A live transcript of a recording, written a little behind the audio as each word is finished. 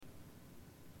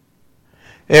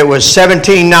It was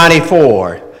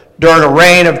 1794, during a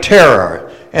reign of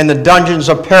terror in the dungeons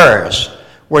of Paris,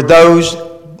 where those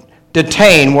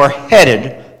detained were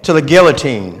headed to the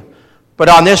guillotine. But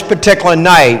on this particular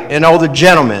night, an older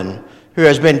gentleman who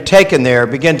has been taken there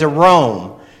began to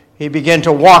roam. He began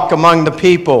to walk among the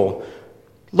people,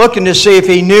 looking to see if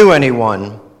he knew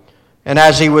anyone. And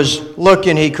as he was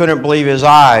looking, he couldn't believe his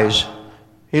eyes.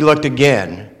 He looked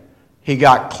again. He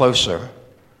got closer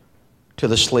to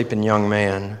the sleeping young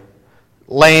man,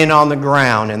 laying on the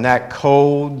ground in that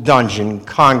cold dungeon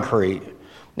concrete.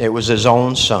 It was his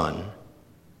own son,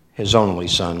 his only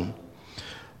son.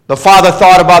 The father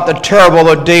thought about the terrible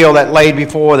ordeal that lay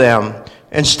before them.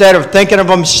 Instead of thinking of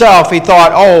himself, he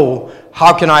thought, oh,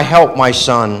 how can I help my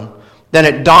son? Then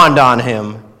it dawned on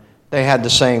him, they had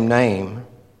the same name.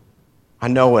 I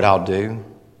know what I'll do.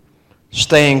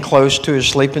 Staying close to his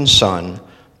sleeping son,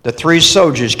 the 3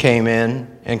 soldiers came in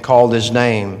and called his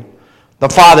name. The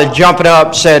father, jumping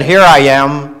up, said, here I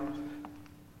am.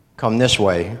 Come this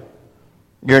way.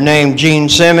 Your name, Gene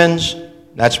Simmons?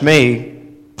 That's me.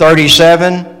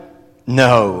 37?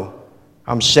 No,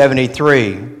 I'm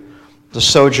 73. The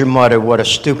soldier muttered, what a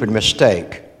stupid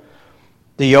mistake.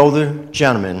 The older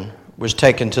gentleman was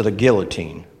taken to the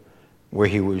guillotine, where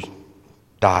he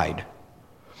died.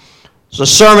 So the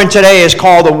sermon today is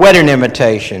called The Wedding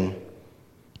Invitation.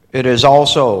 It is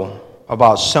also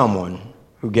about someone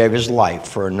who gave his life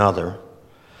for another.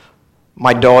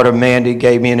 My daughter Mandy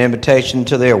gave me an invitation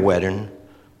to their wedding.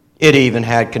 It even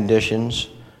had conditions.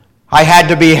 I had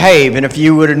to behave, and if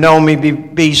you would have known me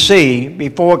BC,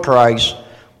 before Christ,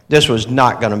 this was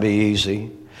not going to be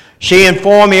easy. She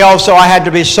informed me also I had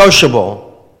to be sociable.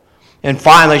 And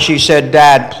finally she said,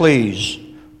 Dad,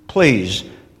 please,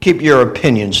 keep your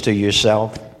opinions to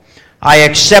yourself. I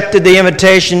accepted the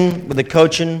invitation with the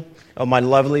coaching of my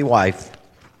lovely wife,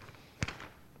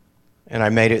 and I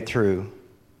made it through.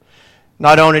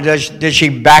 Not only did she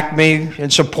back me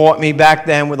and support me back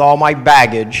then with all my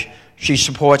baggage, she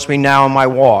supports me now in my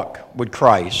walk with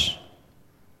Christ.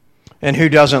 And who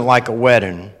doesn't like a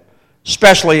wedding?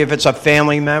 Especially if it's a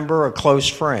family member or a close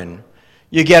friend.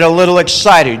 You get a little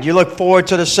excited. You look forward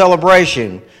to the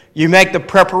celebration. You make the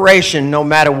preparation no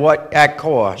matter what at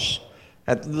cost.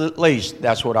 At least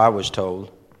that's what I was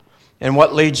told. And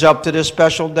what leads up to this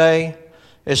special day?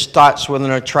 It starts with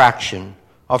an attraction,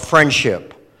 a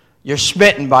friendship. You're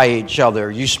smitten by each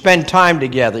other. You spend time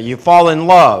together. You fall in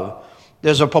love.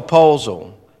 There's a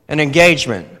proposal, an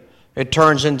engagement. It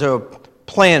turns into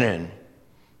planning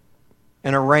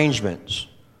and arrangements,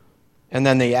 and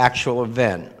then the actual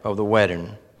event of the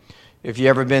wedding. If you've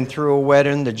ever been through a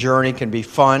wedding, the journey can be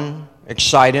fun,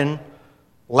 exciting,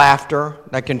 laughter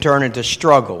that can turn into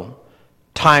struggle,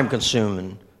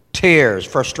 time-consuming, tears,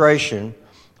 frustration,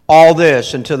 all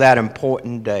this until that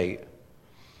important date.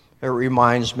 It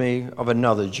reminds me of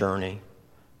another journey,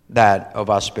 that of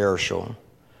our spiritual.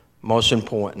 Most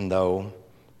important, though,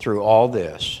 through all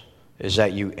this, is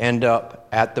that you end up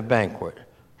at the banquet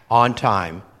on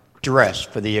time,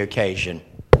 dressed for the occasion.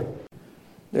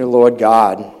 Dear Lord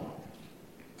God,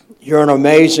 you're an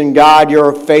amazing God.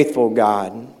 You're a faithful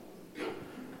God.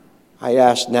 I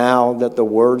ask now that the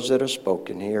words that are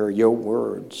spoken here are your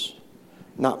words,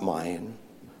 not mine.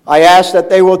 I ask that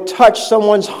they will touch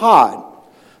someone's heart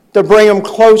to bring them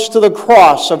close to the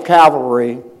cross of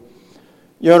Calvary.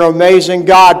 You're an amazing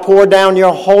God. Pour down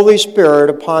your Holy Spirit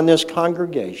upon this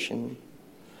congregation.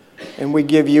 And we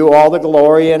give you all the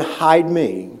glory, and hide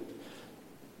me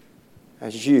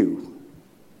as you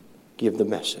give the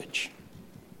message.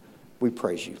 We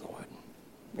praise you, Lord,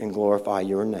 and glorify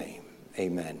your name.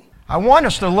 Amen. I want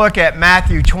us to look at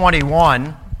Matthew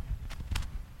 21.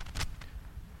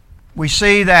 We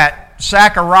see that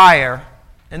Zechariah,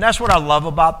 and that's what I love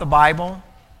about the Bible,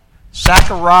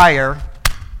 Zechariah,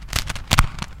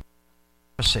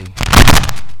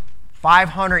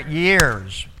 500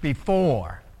 years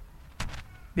before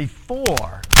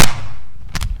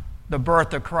the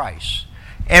birth of Christ.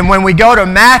 And when we go to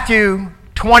Matthew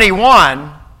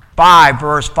 21, 5,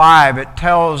 verse 5, it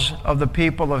tells of the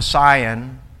people of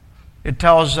Zion. It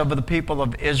tells of the people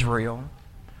of Israel.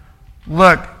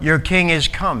 Look, your king is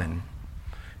coming.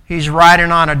 He's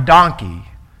riding on a donkey.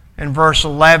 In verse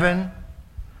 11,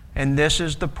 and this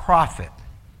is the prophet,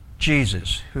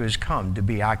 Jesus, who has come to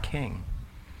be our king.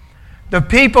 The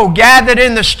people gathered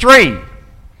in the street.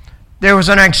 There was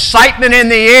an excitement in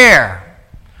the air.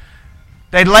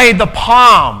 They laid the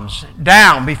palms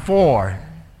down before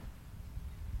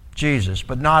Jesus,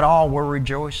 but not all were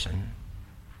rejoicing.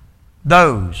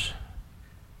 Those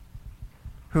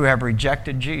who have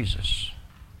rejected Jesus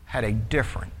had a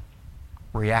different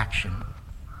reaction.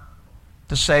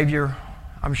 The Savior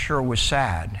I'm sure, was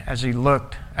sad as he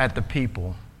looked at the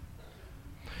people.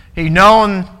 He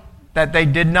known that they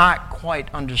did not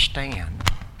quite understand.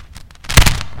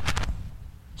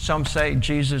 Some say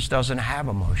Jesus doesn't have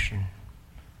emotion.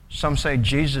 Some say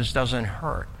Jesus doesn't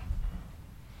hurt.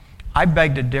 I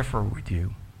beg to differ with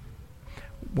you.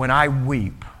 When I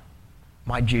weep,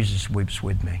 my Jesus weeps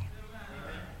with me.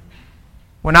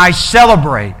 When I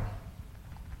celebrate,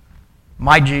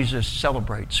 my Jesus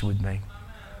celebrates with me.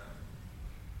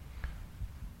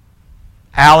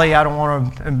 Allie, I don't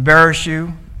want to embarrass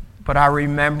you, but I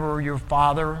remember your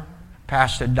father,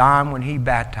 Pastor Don, when he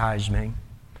baptized me.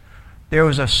 There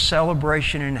was a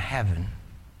celebration in heaven.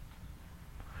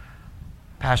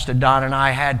 Pastor Don and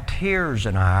I had tears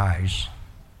in our eyes.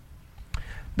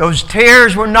 Those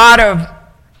tears were not of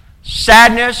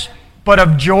sadness, but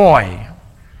of joy.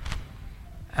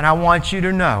 And I want you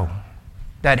to know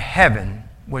that heaven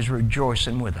was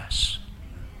rejoicing with us.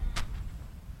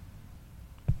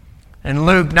 In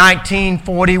Luke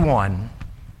 19:41,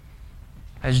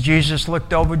 as Jesus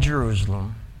looked over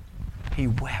Jerusalem, he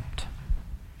wept.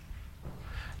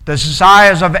 The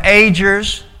desires of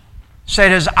ages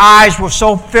said his eyes were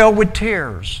so filled with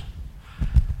tears.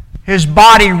 His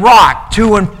body rocked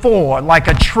to and fro like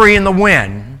a tree in the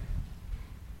wind.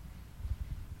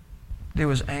 There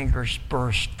was anger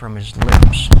burst from his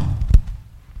lips,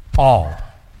 all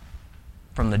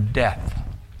from the depth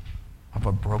of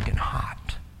a broken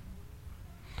heart.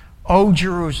 O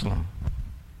Jerusalem,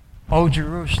 O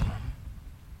Jerusalem,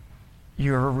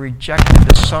 you have rejected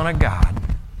the Son of God,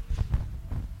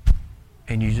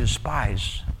 and you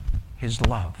despise his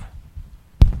love.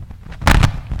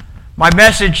 My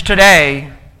message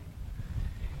today,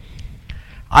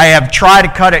 I have tried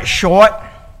to cut it short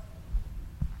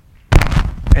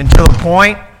and to the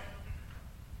point,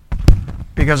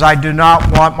 because I do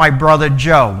not want my brother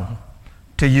Joe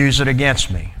to use it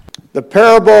against me. The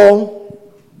parable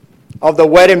of the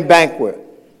wedding banquet,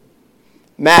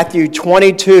 Matthew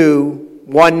 22,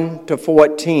 1 to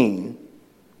 14.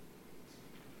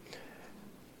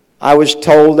 I was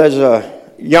told as a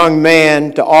young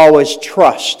man to always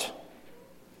trust,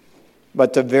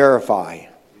 but to verify.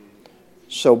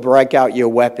 So break out your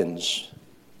weapons,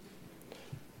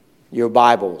 your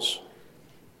Bibles,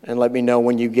 and let me know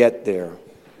when you get there.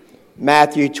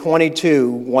 Matthew 22,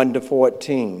 1 to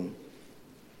 14.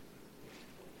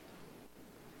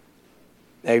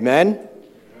 Amen?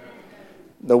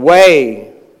 The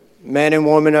way men and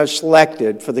women are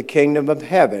selected for the kingdom of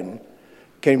heaven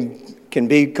can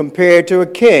be compared to a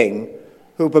king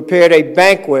who prepared a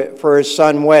banquet for his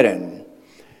son's wedding.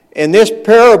 In this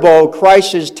parable,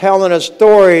 Christ is telling a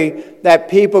story that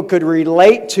people could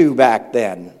relate to back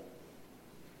then.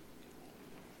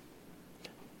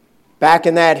 Back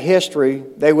in that history,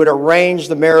 they would arrange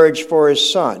the marriage for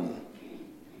his son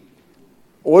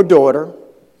or daughter.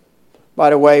 By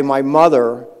the way, my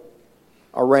mother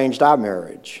arranged our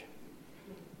marriage.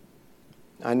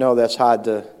 I know that's hard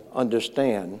to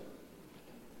understand.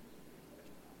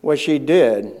 What she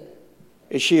did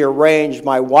is she arranged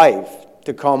my wife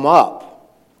to come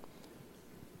up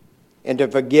and to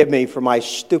forgive me for my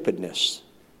stupidness.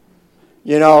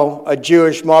 You know, a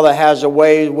Jewish mother has a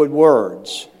way with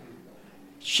words.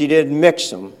 She didn't mix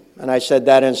them, and I said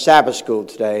that in Sabbath school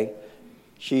today.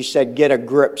 She said, "Get a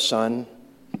grip, son.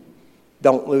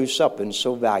 Don't lose something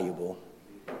so valuable."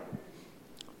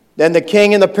 Then the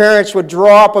king and the parents would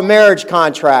draw up a marriage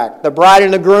contract. The bride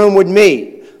and the groom would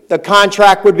meet. The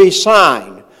contract would be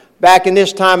signed. Back in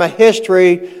this time of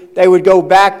history, they would go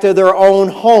back to their own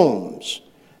homes.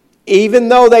 Even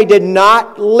though they did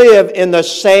not live in the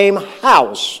same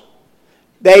house,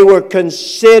 they were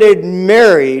considered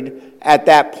married at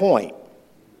that point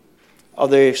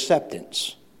of the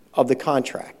acceptance of the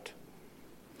contract.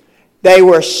 They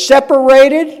were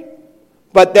separated,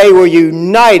 but they were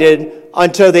united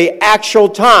until the actual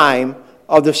time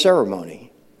of the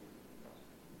ceremony.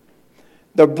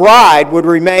 The bride would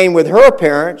remain with her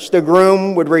parents. The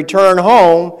groom would return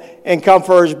home and come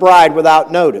for his bride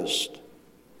without notice.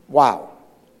 Wow.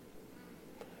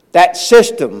 That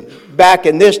system back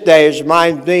in this day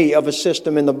reminds me of a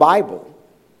system in the Bible.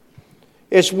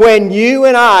 It's when you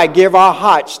and I give our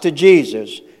hearts to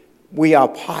Jesus, we are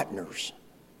partners.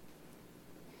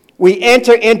 We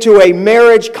enter into a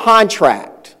marriage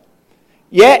contract.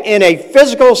 Yet in a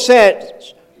physical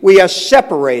sense, we are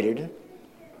separated,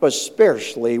 but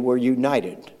spiritually we're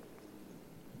united.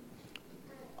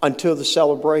 Until the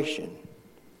celebration,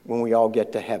 when we all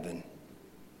get to heaven.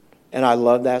 And I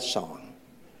love that song.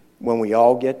 When we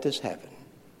all get to heaven.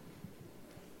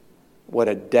 What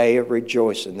a day of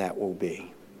rejoicing that will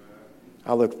be.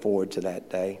 I look forward to that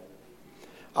day.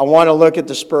 I want to look at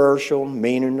the spiritual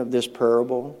meaning of this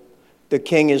parable. The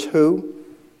king is who?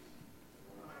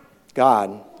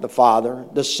 God, the Father.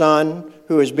 The Son,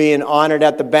 who is being honored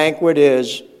at the banquet,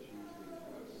 is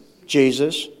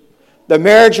Jesus. The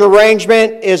marriage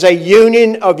arrangement is a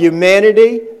union of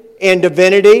humanity and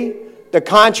divinity. The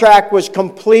contract was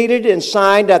completed and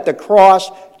signed at the cross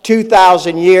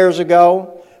 2,000 years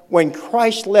ago when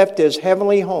Christ left his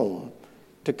heavenly home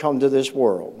to come to this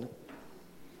world.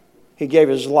 He gave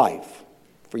his life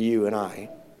for you and I.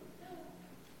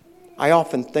 I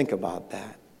often think about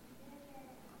that.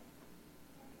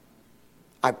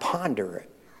 I ponder it.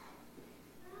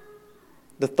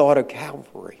 The thought of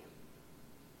Calvary,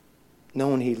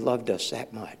 knowing he loved us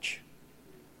that much.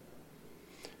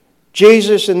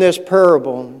 Jesus in this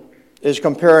parable is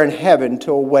comparing heaven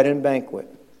to a wedding banquet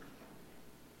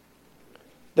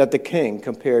that the king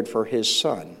compared for his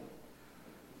son,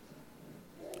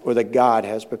 or that God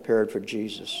has prepared for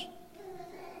Jesus.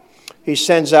 He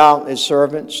sends out his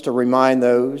servants to remind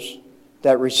those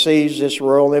that receives this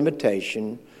royal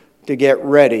invitation to get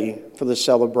ready for the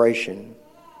celebration.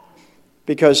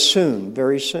 Because soon,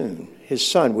 very soon, his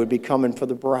son would be coming for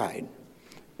the bride,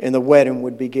 and the wedding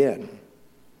would begin.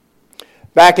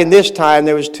 Back in this time,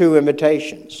 there was 2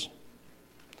 invitations.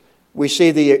 We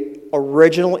see the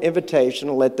original invitation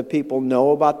to let the people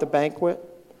know about the banquet.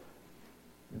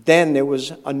 Then there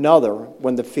was another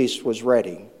when the feast was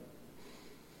ready.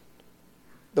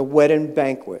 The wedding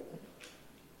banquet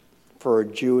for a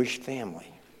Jewish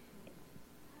family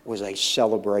was a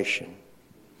celebration.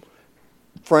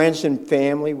 Friends and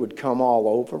family would come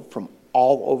from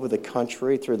all over the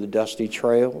country through the dusty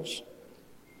trails.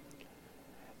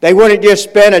 They wouldn't just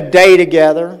spend a day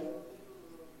together.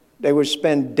 They would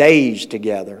spend days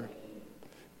together.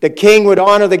 The king would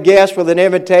honor the guests with an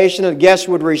invitation. The guests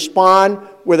would respond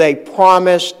with a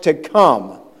promise to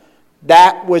come.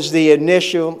 That was the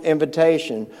initial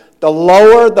invitation. The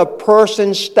lower the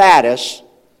person's status,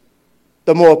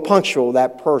 the more punctual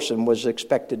that person was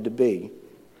expected to be.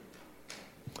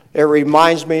 It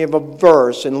reminds me of a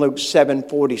verse in Luke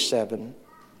 7:47.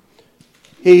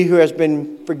 He who has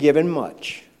been forgiven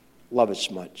much,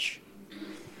 loveth much.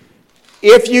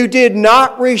 If you did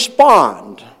not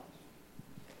respond,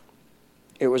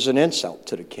 it was an insult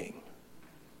to the king.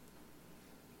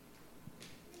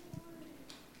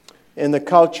 In the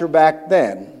culture back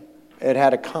then, it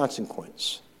had a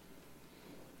consequence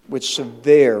with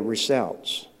severe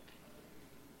results.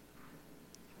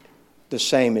 The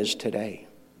same is today.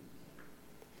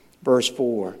 Verse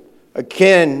 4.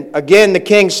 Again, the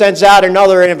king sends out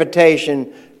another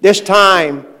invitation, this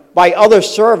time by other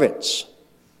servants.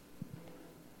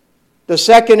 The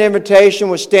second invitation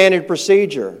was standard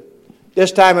procedure.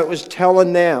 This time it was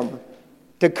telling them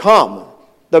to come.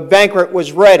 The banquet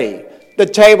was ready. The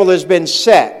table has been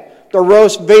set. The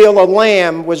roast veal of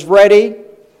lamb was ready.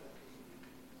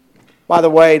 By the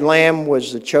way, lamb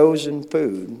was the chosen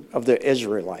food of the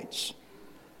Israelites.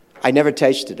 I never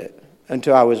tasted it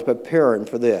until I was preparing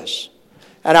for this.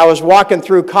 And I was walking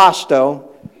through Costco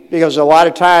because a lot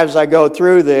of times I go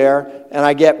through there and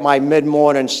I get my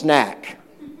mid-morning snack.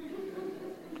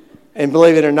 And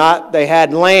believe it or not, they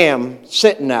had lamb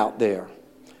sitting out there.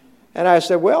 And I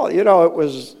said, well, it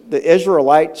was the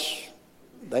Israelites.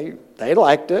 They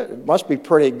liked it. It must be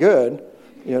pretty good,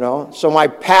 So my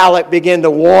palate began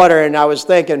to water, and I was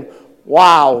thinking,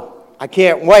 wow, I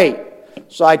can't wait.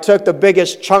 So I took the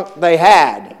biggest chunk they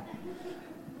had.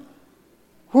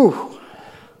 Whew.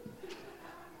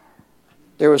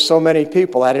 There were so many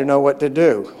people, I didn't know what to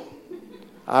do.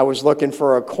 I was looking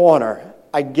for a corner.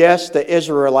 I guess the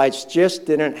Israelites just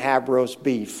didn't have roast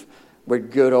beef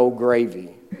with good old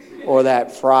gravy or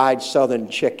that fried southern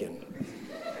chicken.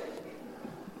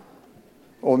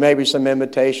 Or maybe some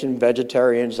imitation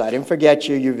vegetarians. I didn't forget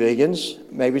you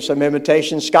vegans. Maybe some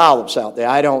imitation scallops out there.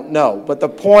 I don't know. But the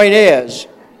point is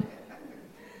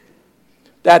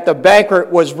that the banquet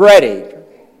was ready.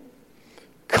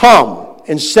 Come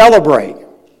and celebrate.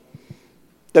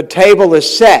 The table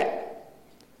is set.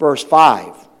 Verse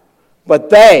 5.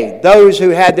 But those who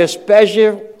had this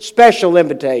special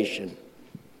invitation,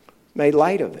 made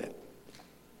light of it.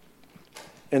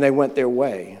 And they went their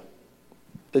way.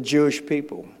 The Jewish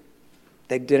people,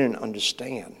 they didn't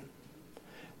understand.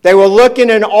 They were looking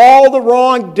in all the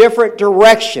wrong, different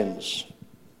directions,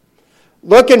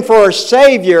 looking for a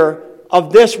Savior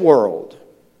of this world,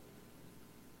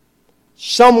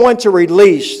 someone to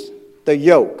release the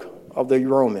yoke of the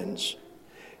Romans.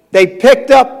 They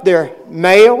picked up their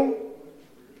mail.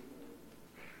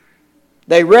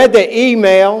 They read the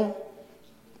email,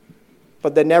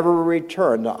 but they never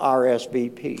returned the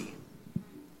RSVP.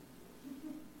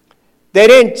 They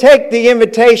didn't take the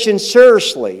invitation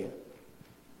seriously.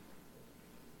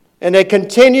 And they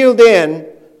continued in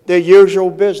their usual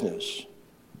business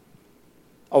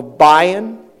of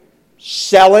buying,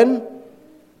 selling,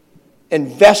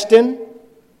 investing.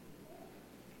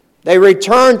 They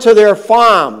returned to their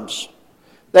farms.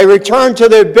 They returned to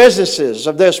their businesses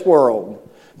of this world,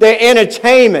 their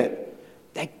entertainment.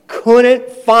 They couldn't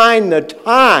find the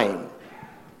time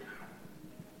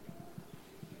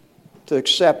to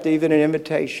accept even an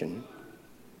invitation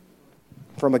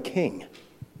from a king.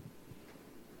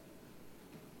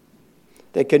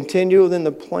 They continued in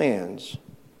the plans,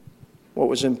 what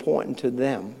was important to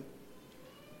them,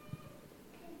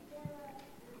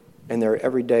 and their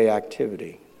everyday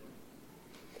activity.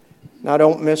 Now,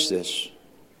 don't miss this.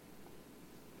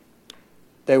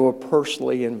 They were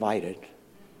personally invited,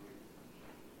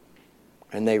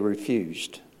 and they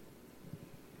refused.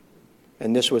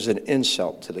 And this was an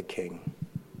insult to the king.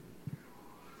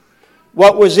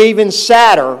 What was even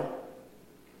sadder,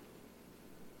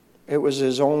 it was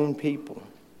his own people.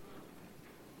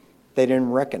 They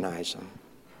didn't recognize him.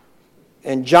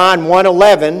 In John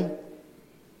 1:11,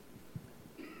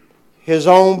 his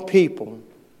own people,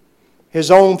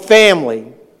 his own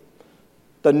family,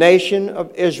 the nation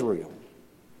of Israel,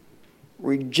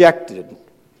 rejected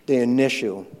the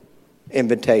initial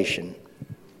invitation.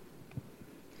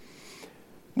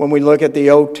 When we look at the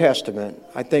Old Testament,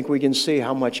 I think we can see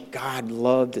how much God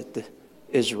loved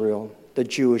Israel, the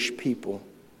Jewish people.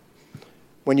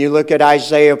 When you look at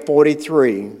Isaiah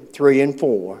 43, 3 and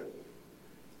 4,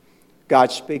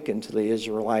 God speaking to the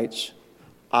Israelites,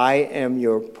 I am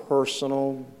your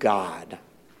personal God.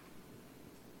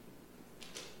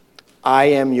 I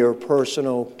am your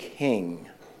personal king.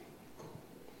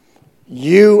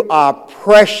 You are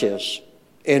precious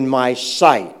in my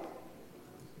sight.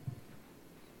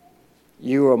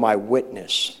 You are my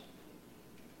witness.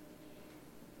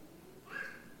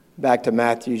 Back to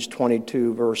Matthew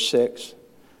 22, verse 6.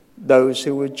 Those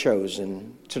who were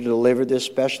chosen to deliver this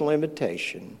special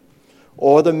invitation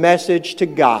or the message to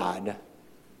God,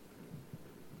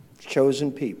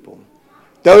 chosen people,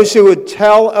 those who would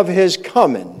tell of his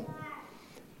coming,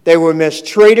 they were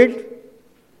mistreated,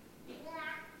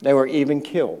 they were even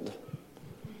killed.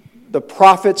 The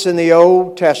prophets in the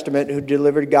Old Testament who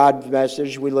delivered God's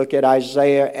message, we look at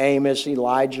Isaiah, Amos,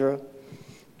 Elijah,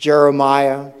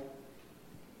 Jeremiah,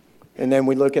 and then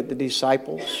we look at the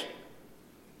disciples.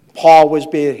 Paul was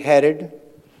beheaded.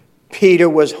 Peter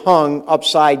was hung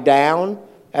upside down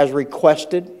as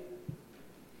requested.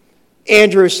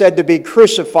 Andrew said to be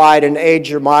crucified in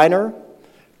Asia Minor.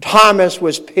 Thomas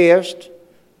was pierced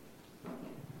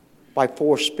by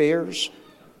 4 spears.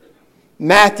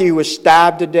 Matthew was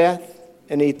stabbed to death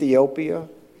in Ethiopia.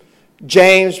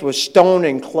 James was stoned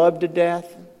and clubbed to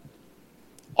death.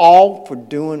 All for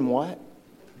doing what?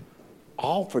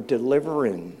 All for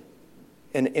delivering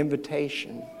an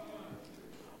invitation.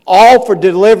 All for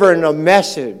delivering a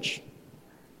message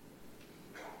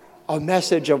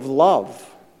of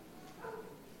love,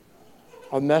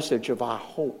 a message of our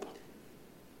hope.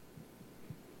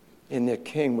 And the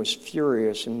king was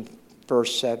furious in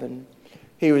verse 7.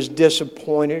 He was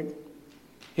disappointed.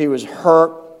 He was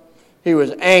hurt. He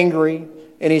was angry.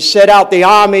 And he set out the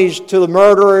armies to the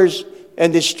murderers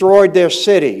and destroyed their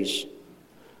cities.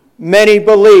 Many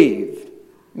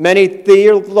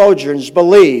theologians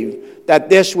believe that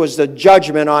this was the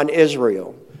judgment on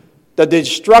Israel, the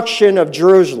destruction of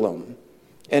Jerusalem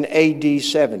in AD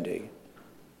 70.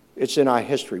 It's in our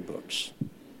history books.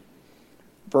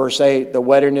 Verse 8, the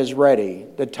wedding is ready.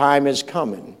 The time is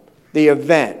coming. The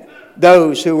event.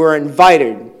 Those who were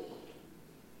invited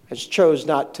has chose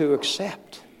not to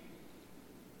accept.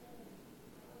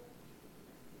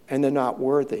 And they're not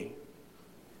worthy,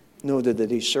 nor did they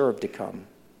deserve to come.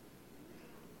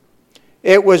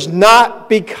 It was not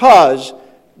because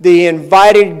the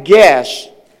invited guests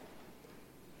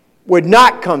would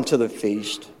not come to the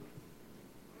feast.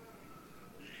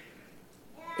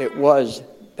 It was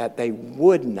that they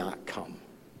would not come.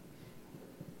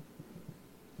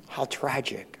 How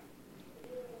tragic.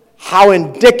 How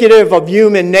indicative of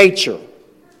human nature.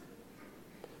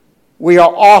 We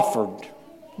are offered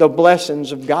the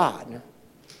blessings of God,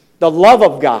 the love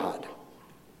of God,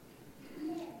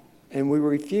 and we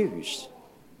refuse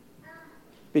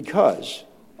because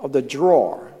of the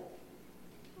draw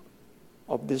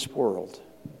of this world,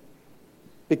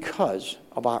 because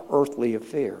of our earthly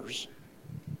affairs.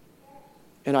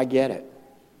 And I get it.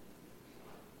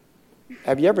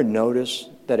 Have you ever noticed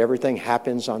that everything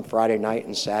happens on Friday night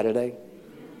and Saturday?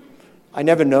 I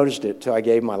never noticed it till I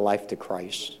gave my life to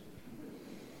Christ.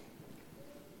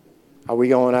 Are we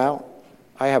going out?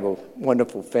 I have a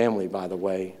wonderful family, by the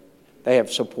way. They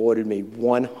have supported me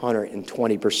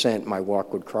 120% in my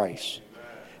walk with Christ.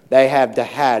 They have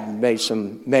made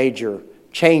some major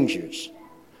changes.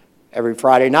 Every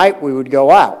Friday night we would go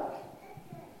out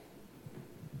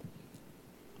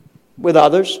with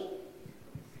others.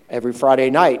 Every Friday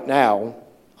night now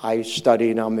I study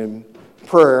and I'm in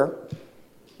prayer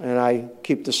and I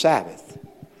keep the Sabbath.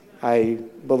 I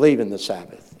believe in the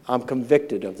Sabbath. I'm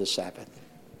convicted of the Sabbath.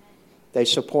 They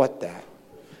support that.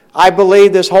 I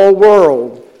believe this whole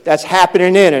world that's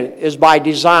happening in it is by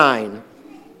design.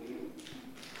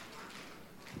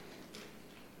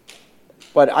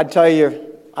 But I tell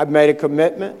you, I've made a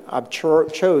commitment. I've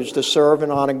chose to serve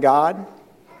and honor God,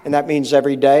 and that means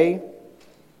every day,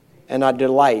 and I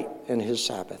delight in His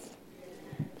Sabbath.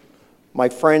 My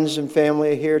friends and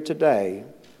family are here today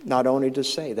not only to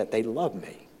say that they love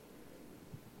me,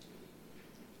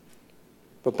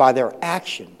 but by their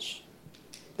actions,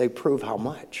 they prove how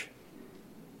much.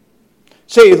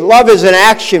 See, love is an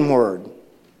action word,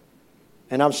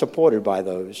 and I'm supported by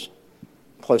those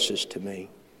closest to me.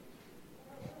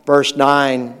 Verse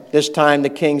 9, this time the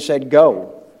king said,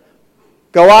 go.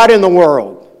 Go out in the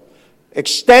world.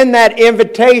 Extend that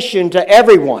invitation to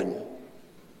everyone,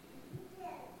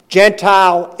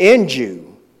 Gentile and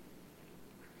Jew.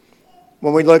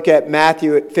 When we look at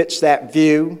Matthew, it fits that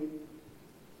view,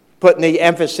 putting the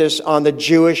emphasis on the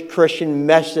Jewish Christian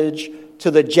message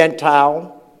to the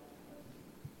Gentile.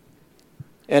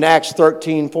 In Acts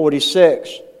 13:46,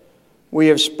 we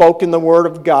have spoken the word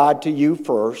of God to you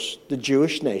first, the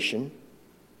Jewish nation.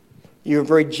 You've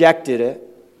rejected it.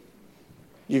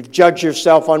 You've judged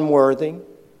yourself unworthy.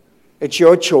 It's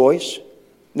your choice.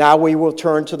 Now we will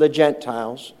turn to the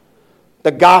Gentiles.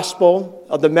 The gospel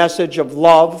of the message of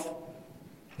love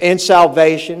and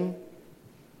salvation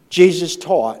Jesus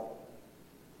taught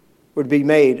would be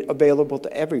made available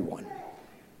to everyone.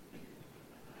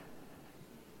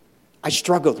 I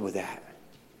struggled with that.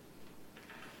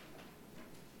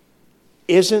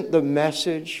 Isn't the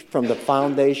message from the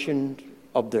foundation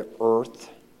of the earth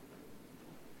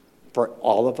for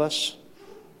all of us?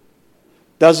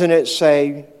 Doesn't it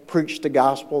say, preach the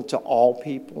gospel to all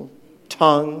people,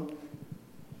 tongue?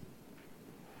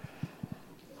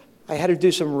 I had to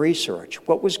do some research.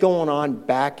 What was going on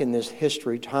back in this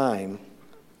history time?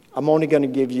 I'm only going to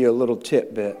give you a little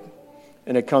tidbit,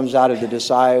 and it comes out of the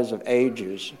Desires of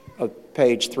Ages, of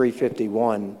page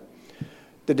 351.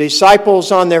 The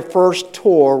disciples on their first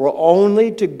tour were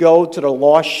only to go to the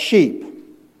lost sheep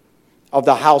of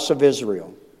the house of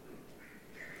Israel.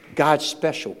 God's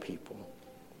special people.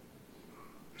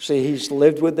 See, He's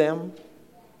lived with them.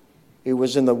 He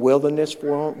was in the wilderness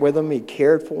with them. He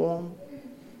cared for them.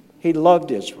 He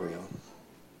loved Israel.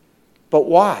 But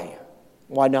why?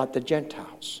 Why not the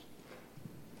Gentiles?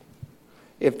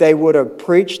 If they would have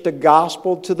preached the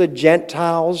gospel to the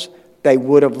Gentiles, they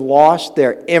would have lost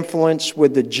their influence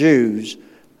with the Jews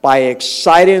by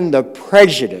exciting the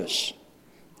prejudice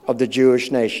of the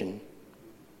Jewish nation.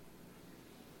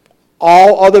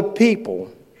 All other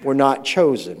people were not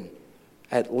chosen.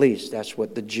 At least that's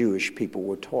what the Jewish people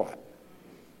were taught.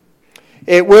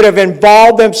 It would have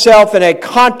involved themselves in a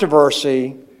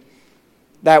controversy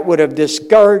that would have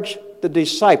discouraged the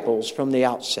disciples from the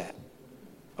outset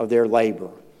of their labor.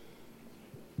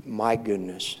 My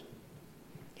goodness.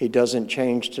 He doesn't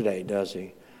change today, does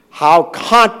He? How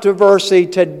controversy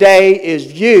today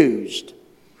is used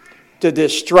to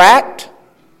distract,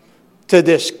 to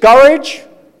discourage,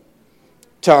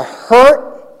 to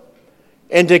hurt,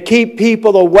 and to keep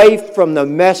people away from the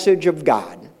message of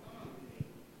God.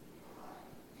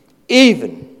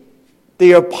 Even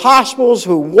the apostles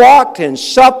who walked and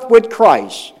supped with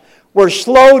Christ were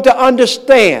slow to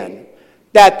understand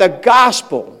that the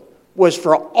gospel was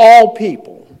for all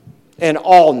people and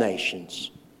all nations.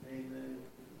 Amen.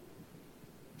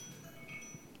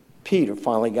 Peter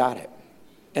finally got it.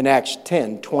 In Acts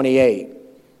 10:28,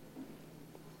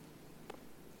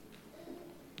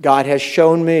 God has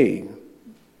shown me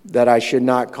that I should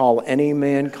not call any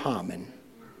man common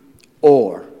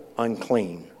or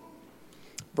unclean.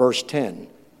 Verse 10,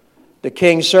 the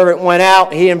king's servant went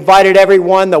out. He invited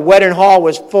everyone. The wedding hall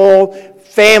was full.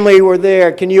 Family were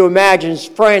there. Can you imagine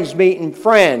friends meeting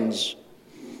friends?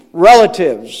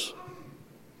 Relatives.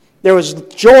 There was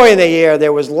joy in the air.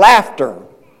 There was laughter.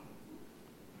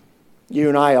 You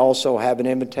and I also have an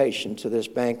invitation to this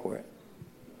banquet.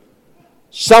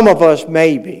 Some of us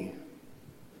maybe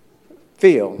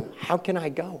feel, how can I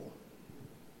go?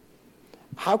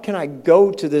 How can I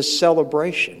go to this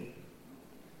celebration?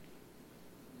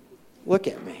 Look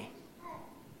at me.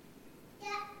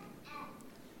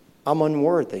 I'm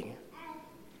unworthy.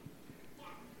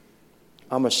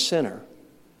 I'm a sinner.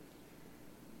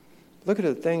 Look at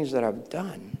the things that I've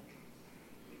done.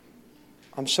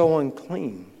 I'm so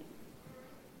unclean.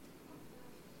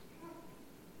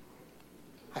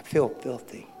 I feel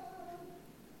filthy.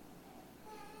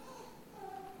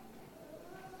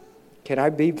 Can I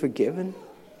be forgiven?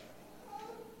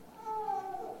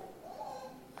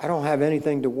 I don't have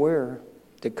anything to wear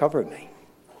to cover me.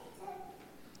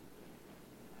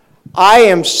 I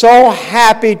am so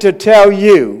happy to tell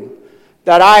you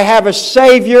that I have a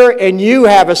Savior and you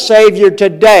have a Savior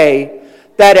today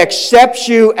that accepts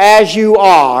you as you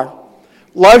are,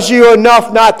 loves you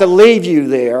enough not to leave you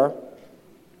there,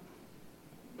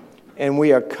 and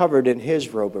we are covered in His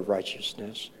robe of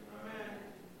righteousness.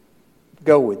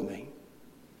 Go with me.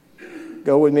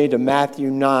 Go with me to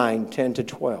Matthew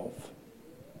 9:10-12.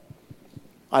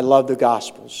 I love the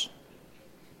Gospels.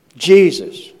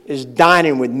 Jesus is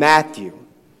dining with Matthew.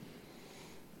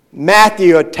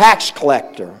 Matthew, a tax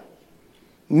collector.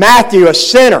 Matthew, a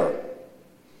sinner.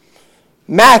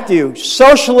 Matthew,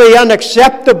 socially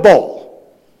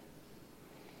unacceptable.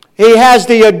 He has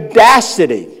the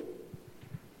audacity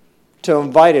to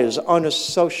invite his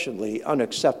socially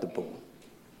unacceptable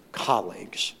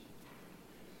colleagues.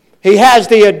 He has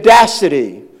the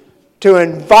audacity to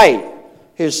invite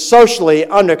his socially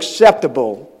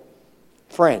unacceptable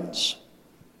friends.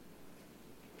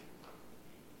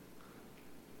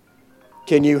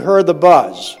 Can you hear the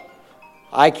buzz?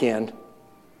 I can.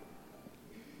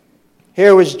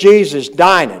 Here was Jesus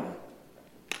dining.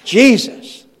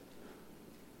 Jesus,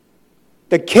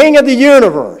 the King of the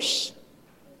universe,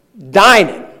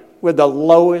 dining with the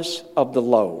lowest of the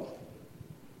low.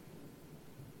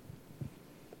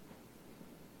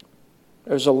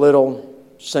 There's a little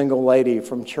single lady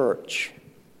from church.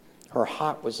 Her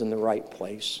heart was in the right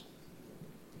place,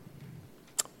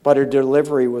 but her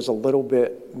delivery was a little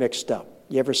bit mixed up.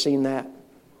 You ever seen that?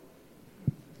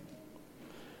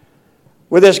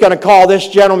 We're just going to call this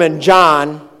gentleman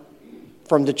John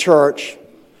from the church.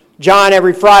 John,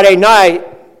 every Friday night,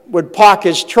 would park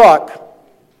his truck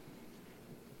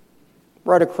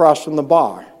right across from the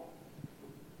bar.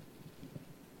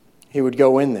 He would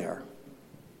go in there.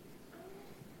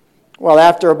 Well,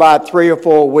 after about 3 or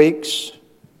 4 weeks,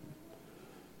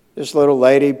 this little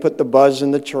lady put the buzz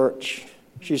in the church.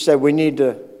 She said, we need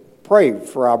to pray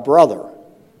for our brother.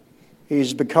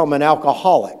 He's become an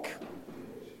alcoholic.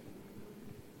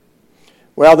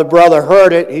 Well, the brother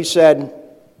heard it. He said,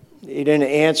 he didn't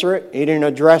answer it. He didn't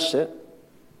address it.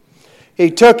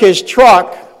 He took his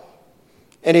truck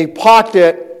and he parked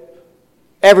it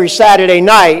every Saturday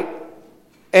night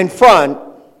in front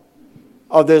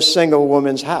of this single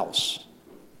woman's house.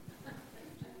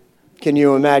 Can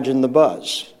you imagine the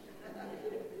buzz?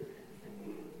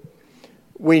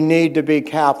 We need to be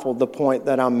careful. The point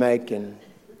that I'm making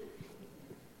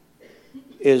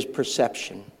is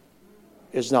perception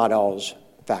is not always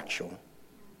factual.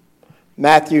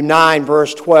 Matthew 9,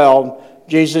 verse 12,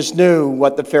 Jesus knew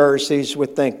what the Pharisees were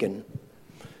thinking.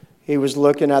 He was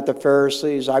looking at the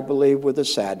Pharisees, I believe, with a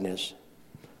sadness.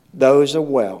 Those are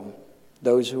well,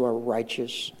 those who are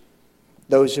righteous,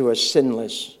 those who are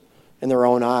sinless in their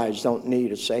own eyes don't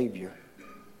need a Savior.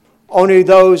 Only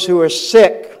those who are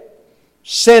sick,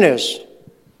 sinners,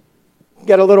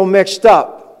 get a little mixed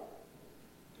up,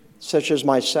 such as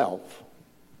myself.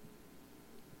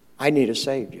 I need a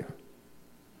Savior.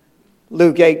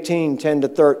 Luke 18,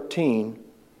 10-13.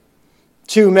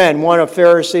 2 men, one a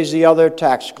Pharisee, the other a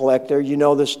tax collector. You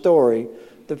know the story.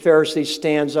 The Pharisee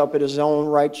stands up at his own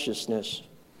righteousness.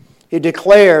 He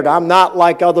declared, I'm not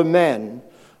like other men.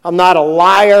 I'm not a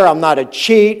liar. I'm not a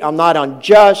cheat. I'm not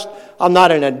unjust. I'm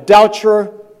not an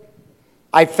adulterer.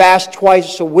 I fast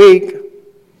twice a week.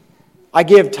 I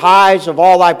give tithes of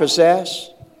all I possess.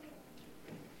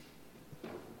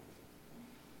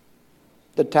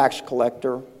 The tax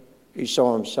collector, he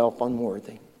saw himself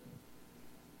unworthy.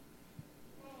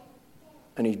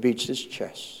 And he beats his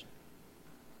chest.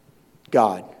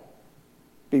 God,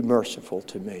 be merciful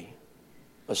to me,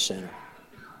 a sinner.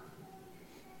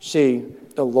 See,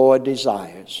 the Lord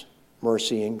desires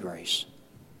mercy and grace.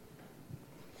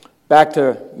 Back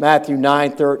to Matthew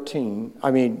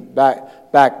 9:13.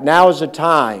 Back. Now is the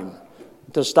time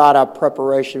to start our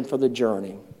preparation for the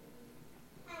journey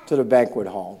to the banquet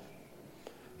hall.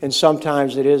 And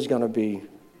sometimes it is going to be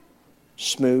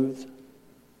smooth.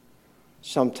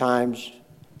 Sometimes,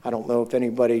 I don't know if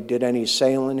anybody did any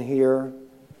sailing here.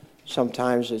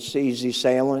 Sometimes it's easy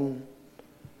sailing.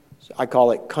 I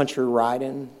call it country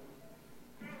riding.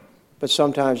 But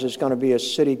sometimes it's going to be a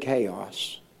city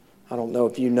chaos. I don't know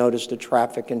if you noticed the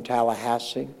traffic in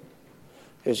Tallahassee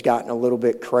has gotten a little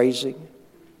bit crazy.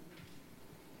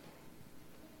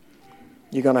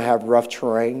 You're going to have rough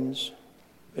terrains.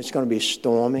 It's going to be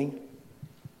stormy.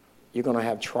 You're going to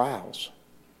have trials.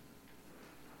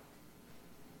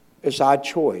 It's our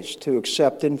choice to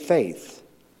accept in faith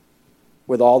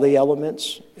with all the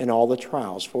elements and all the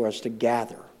trials for us to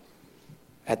gather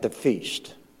at the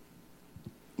feast,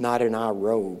 not in our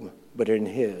robe, but in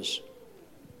His.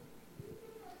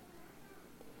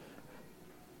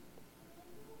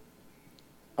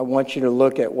 I want you to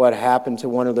look at what happened to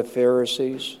one of the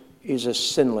Pharisees. He's a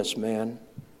sinless man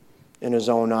in his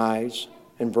own eyes.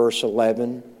 In verse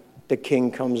 11, the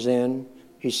king comes in.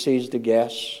 He sees the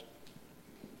guests.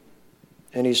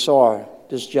 And he saw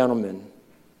this gentleman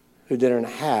who didn't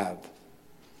have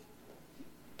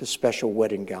the special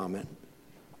wedding garment.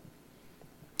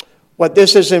 What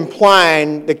this is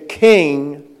implying, the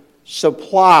king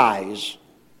supplies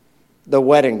the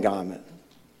wedding garment.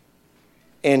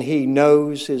 And he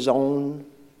knows his own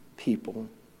people.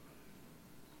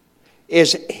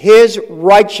 Is his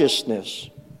righteousness,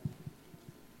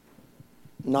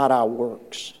 not our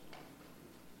works.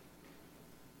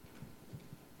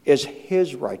 Is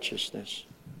his righteousness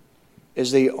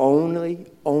is the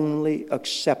only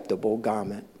acceptable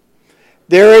garment.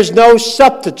 There is no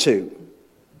substitute.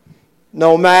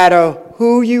 No matter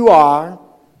who you are,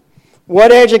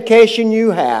 what education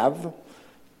you have,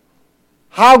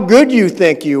 how good you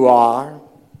think you are,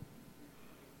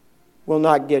 will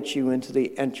not get you into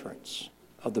the entrance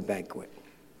of the banquet.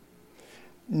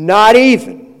 Not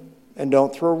even, and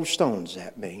don't throw stones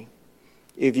at me,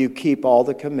 if you keep all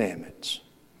the commandments,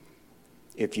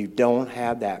 if you don't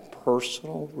have that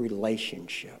personal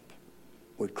relationship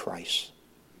with Christ.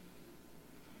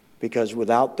 Because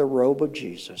without the robe of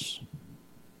Jesus,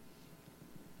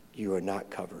 you are not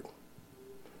covered.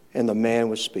 And the man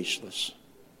was speechless.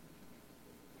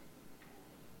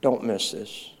 Don't miss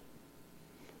this.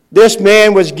 This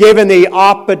man was given the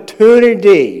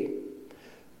opportunity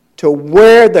to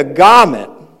wear the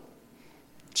garment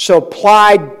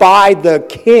supplied by the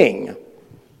king.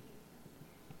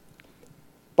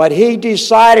 But he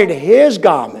decided his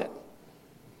garment,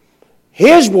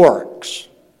 his works,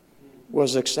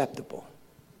 was acceptable.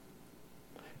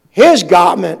 His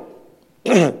garment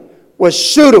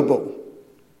was suitable,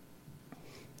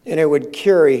 and it would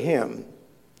carry him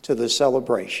to the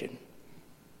celebration,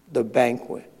 the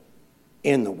banquet,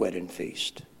 in the wedding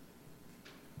feast.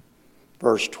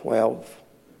 Verse 12.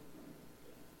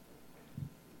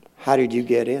 How did you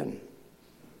get in?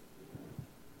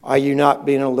 Are you not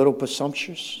being a little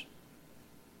presumptuous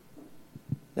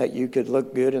that you could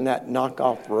look good in that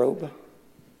knockoff robe?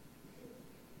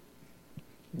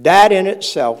 That in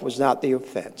itself was not the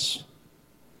offense.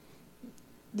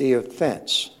 The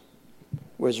offense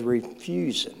was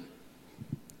refusing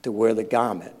to wear the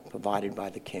garment provided by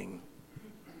the king.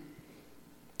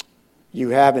 You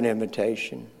have an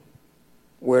invitation.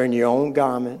 Wearing your own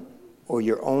garment or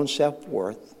your own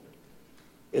self-worth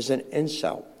is an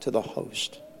insult to the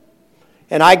host.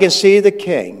 And I can see the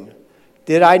king.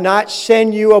 Did I not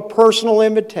send you a personal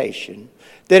invitation?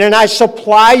 Didn't I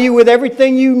supply you with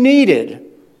everything you needed?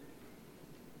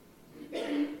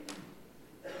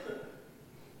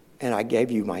 And I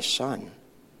gave you my son.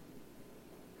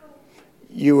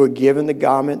 You were given the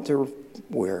garment to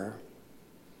wear,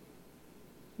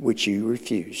 which you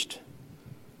refused.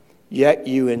 Yet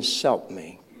you insult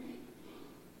me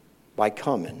by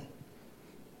coming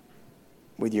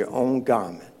with your own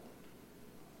garment,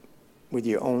 with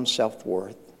your own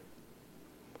self-worth.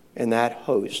 And that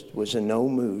host was in no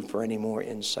mood for any more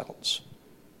insults.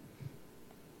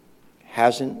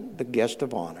 Hasn't the guest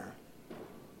of honor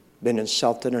been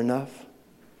insulted enough?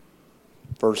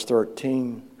 Verse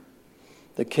 13,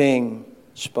 the king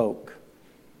spoke.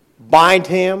 Bind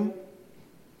him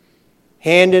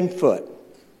hand and foot,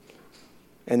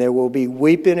 and there will be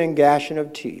weeping and gnashing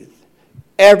of teeth.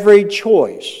 Every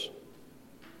choice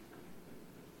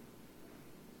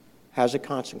has a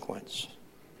consequence.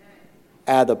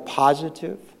 Either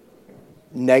positive,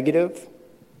 negative,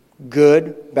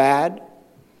 good, bad,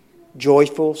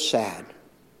 joyful, sad.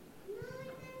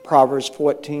 Proverbs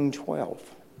 14:12.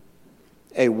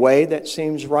 A way that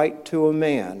seems right to a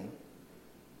man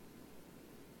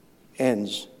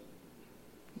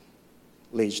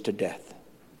leads to death.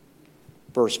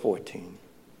 Verse 14.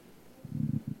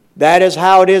 That is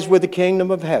how it is with the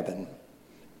kingdom of heaven.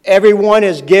 Everyone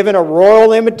is given a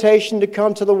royal invitation to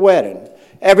come to the wedding.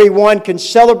 Everyone can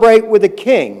celebrate with the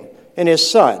king and his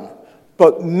son.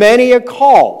 But many are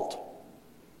called.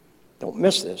 Don't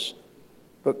miss this.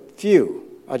 But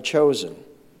few are chosen.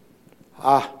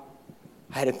 I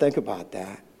had to think about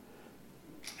that.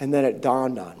 And then it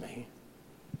dawned on me.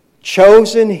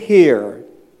 Chosen here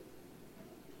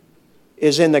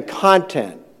is in the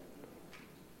content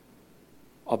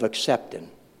of accepting.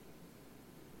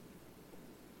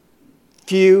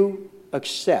 Few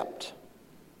accept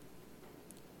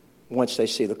once they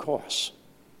see the cost.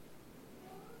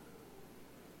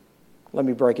 Let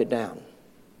me break it down.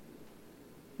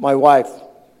 My wife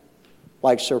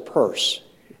likes her purse.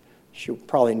 She'll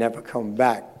probably never come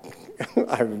back.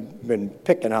 I've been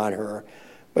picking on her.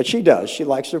 But she does. She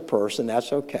likes her purse, and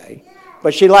that's okay.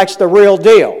 But she likes the real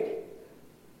deal.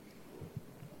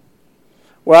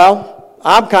 Well,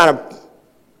 I'm kind of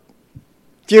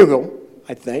frugal,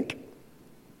 I think.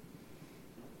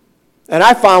 And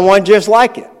I found one just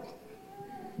like it.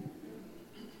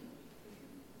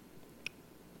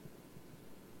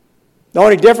 The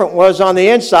only difference was on the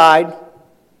inside,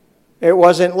 it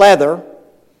wasn't leather,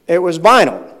 it was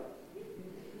vinyl.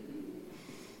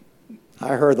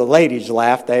 I heard the ladies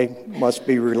laugh. They must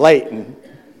be relating.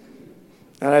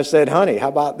 And I said, honey, how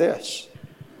about this?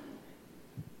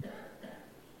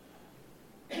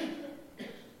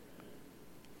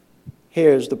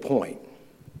 Here's the point.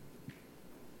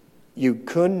 You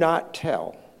could not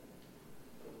tell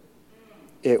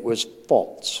it was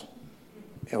false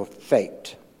or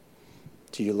faked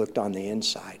till you looked on the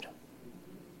inside.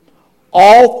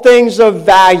 All things of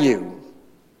value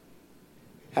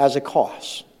has a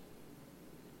cost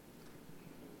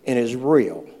and is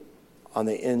real on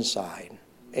the inside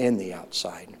and the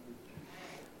outside.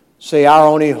 See, our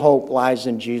only hope lies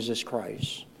in Jesus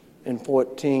Christ. In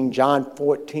John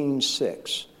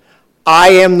 14:6, I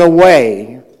am the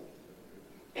way.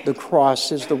 The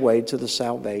cross is the way to the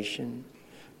salvation.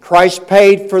 Christ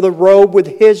paid for the robe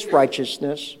with his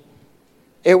righteousness.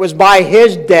 It was by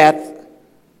his death.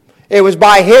 It was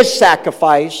by his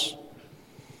sacrifice.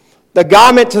 The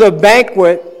garment to the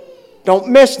banquet, don't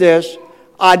miss this,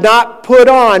 are not put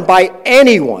on by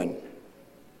anyone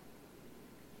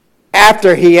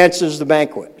after he enters the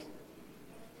banquet.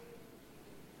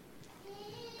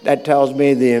 That tells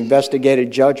me the investigative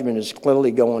judgment is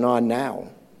clearly going on now.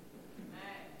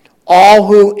 All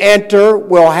who enter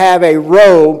will have a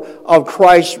robe of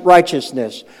Christ's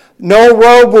righteousness. No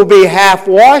robe will be half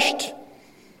washed.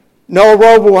 No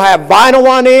robe will have vinyl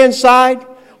on the inside.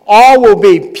 All will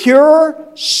be pure,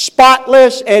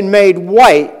 spotless, and made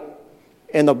white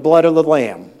in the blood of the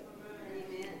Lamb.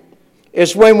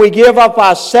 It's when we give up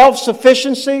our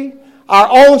self-sufficiency, our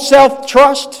own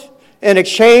self-trust, in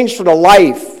exchange for the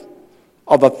life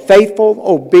of a faithful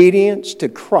obedience to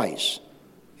Christ.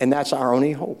 And that's our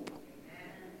only hope.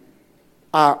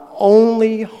 Our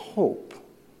only hope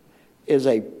is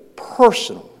a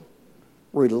personal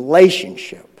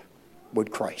relationship with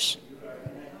Christ.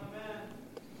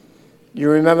 You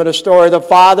remember the story of the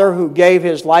father who gave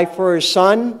his life for his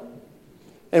son?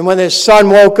 And when his son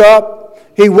woke up,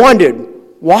 he wondered,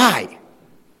 why?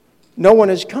 No one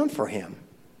has come for him.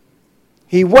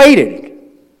 He waited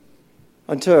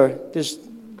until this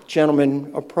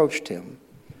gentleman approached him.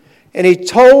 And he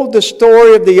told the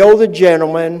story of the older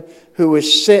gentleman who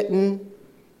was sitting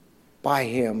by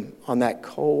him on that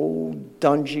cold,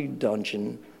 dungy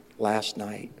dungeon last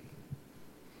night.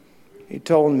 He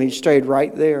told him he stayed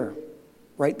right there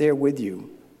with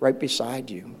you, right beside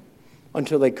you,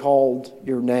 until they called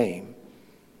your name.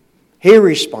 He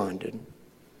responded.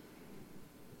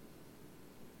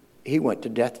 He went to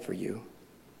death for you.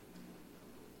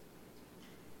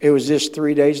 It was just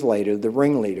 3 days later, the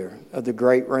ringleader of the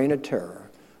great reign of terror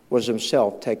was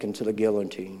himself taken to the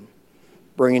guillotine,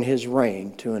 bringing his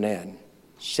reign to an end,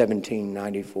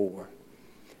 1794.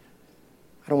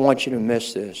 I don't want you to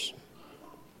miss this.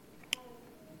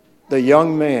 The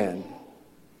young man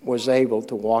was able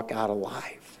to walk out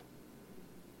alive,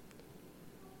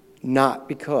 not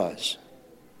because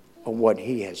of what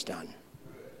he has done.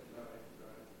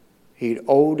 He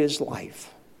owed his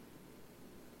life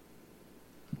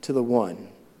to the one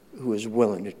who is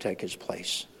willing to take his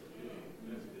place.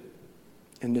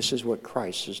 And this is what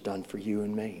Christ has done for you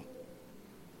and me.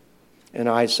 In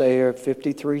Isaiah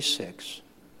 53:6,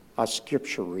 our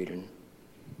scripture reading,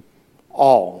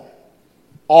 all,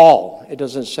 it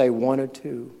doesn't say one or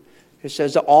two. It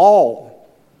says all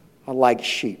are like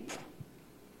sheep,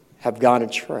 have gone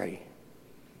astray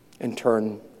and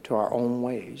turned to our own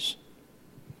ways.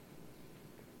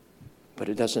 But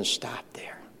it doesn't stop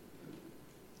there.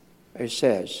 It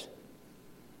says,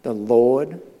 the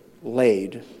Lord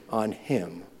laid on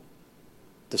him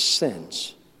the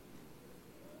sins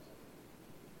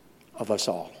of us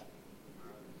all.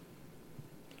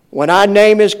 When our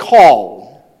name is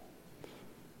called,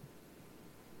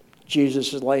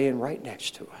 Jesus is laying right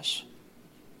next to us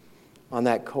on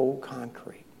that cold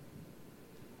concrete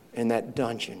in that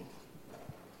dungeon.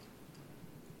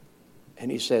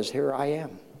 And he says, here I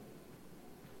am.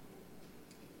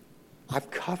 I've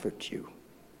covered you.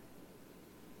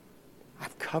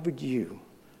 I've covered you.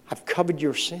 I've covered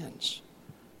your sins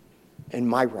and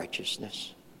my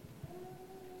righteousness.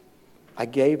 I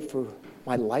gave for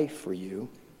my life for you.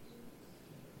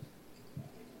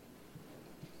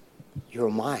 You're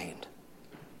mine.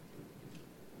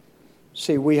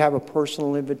 See, we have a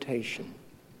personal invitation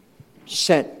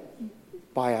sent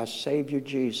by our Savior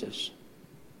Jesus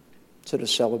to the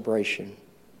celebration.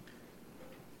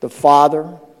 The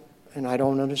Father, and I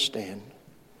don't understand,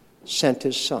 sent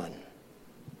His Son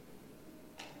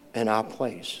in our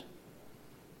place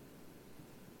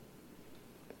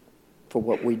for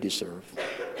what we deserve.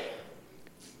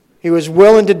 He was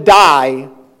willing to die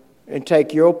and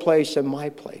take your place and my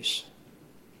place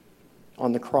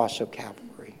on the cross of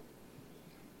Calvary.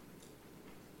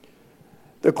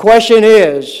 The question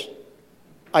is,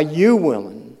 are you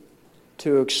willing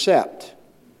to accept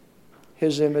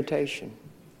His invitation?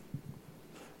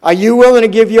 Are you willing to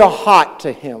give your heart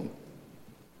to Him?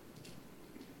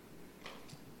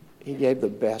 He gave the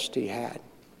best He had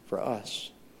for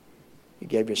us. He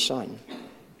gave His Son.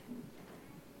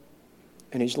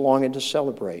 And He's longing to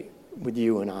celebrate with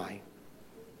you and I.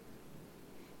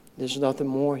 There's nothing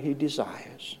more He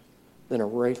desires than a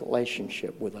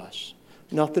relationship with us.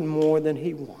 Nothing more than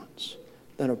He wants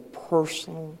than a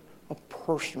personal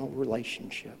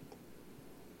relationship.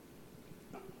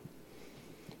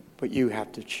 But you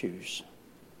have to choose.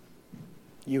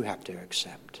 You have to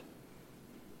accept.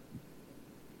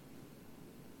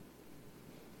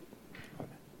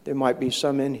 There might be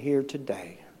some in here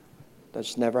today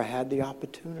that's never had the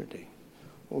opportunity.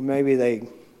 Or maybe they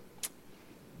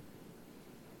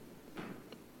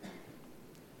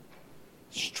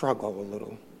struggle a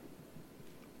little.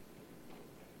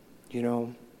 You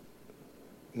know,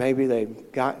 maybe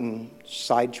they've gotten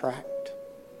sidetracked.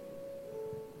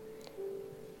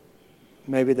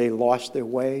 Maybe they lost their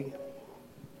way.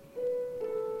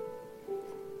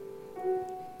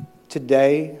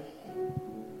 Today,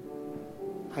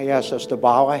 I ask us to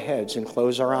bow our heads and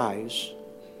close our eyes.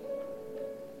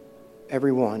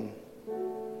 Everyone,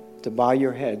 to bow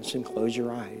your heads and close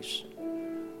your eyes.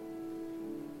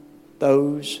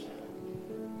 Those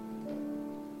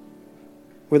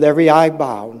with every eye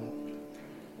bowed,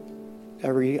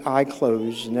 every eye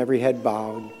closed, and every head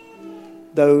bowed.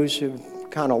 Those who've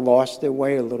kind of lost their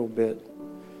way a little bit,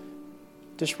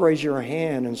 just raise your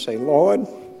hand and say, Lord,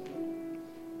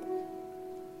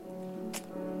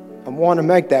 I want to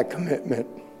make that commitment.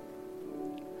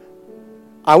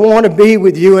 I want to be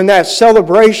with you in that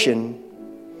celebration.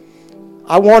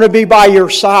 I want to be by your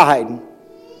side.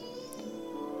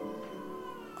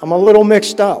 I'm a little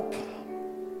mixed up.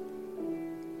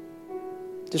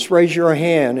 Just raise your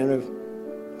hand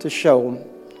to show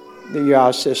that you're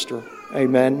our sister.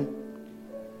 Amen.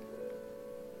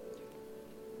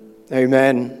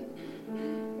 Amen.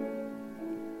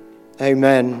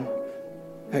 Amen.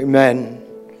 Amen.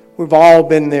 We've all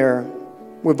been there.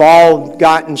 We've all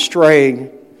gotten strayed.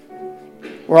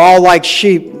 We're all like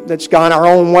sheep that's gone our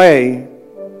own way.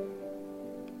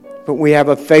 But we have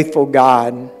a faithful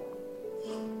God.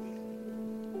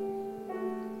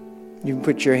 You can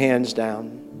put your hands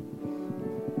down.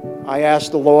 I ask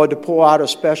the Lord to pour out a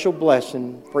special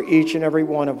blessing for each and every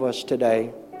one of us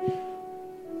today.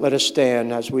 Let us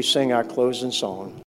stand as we sing our closing song.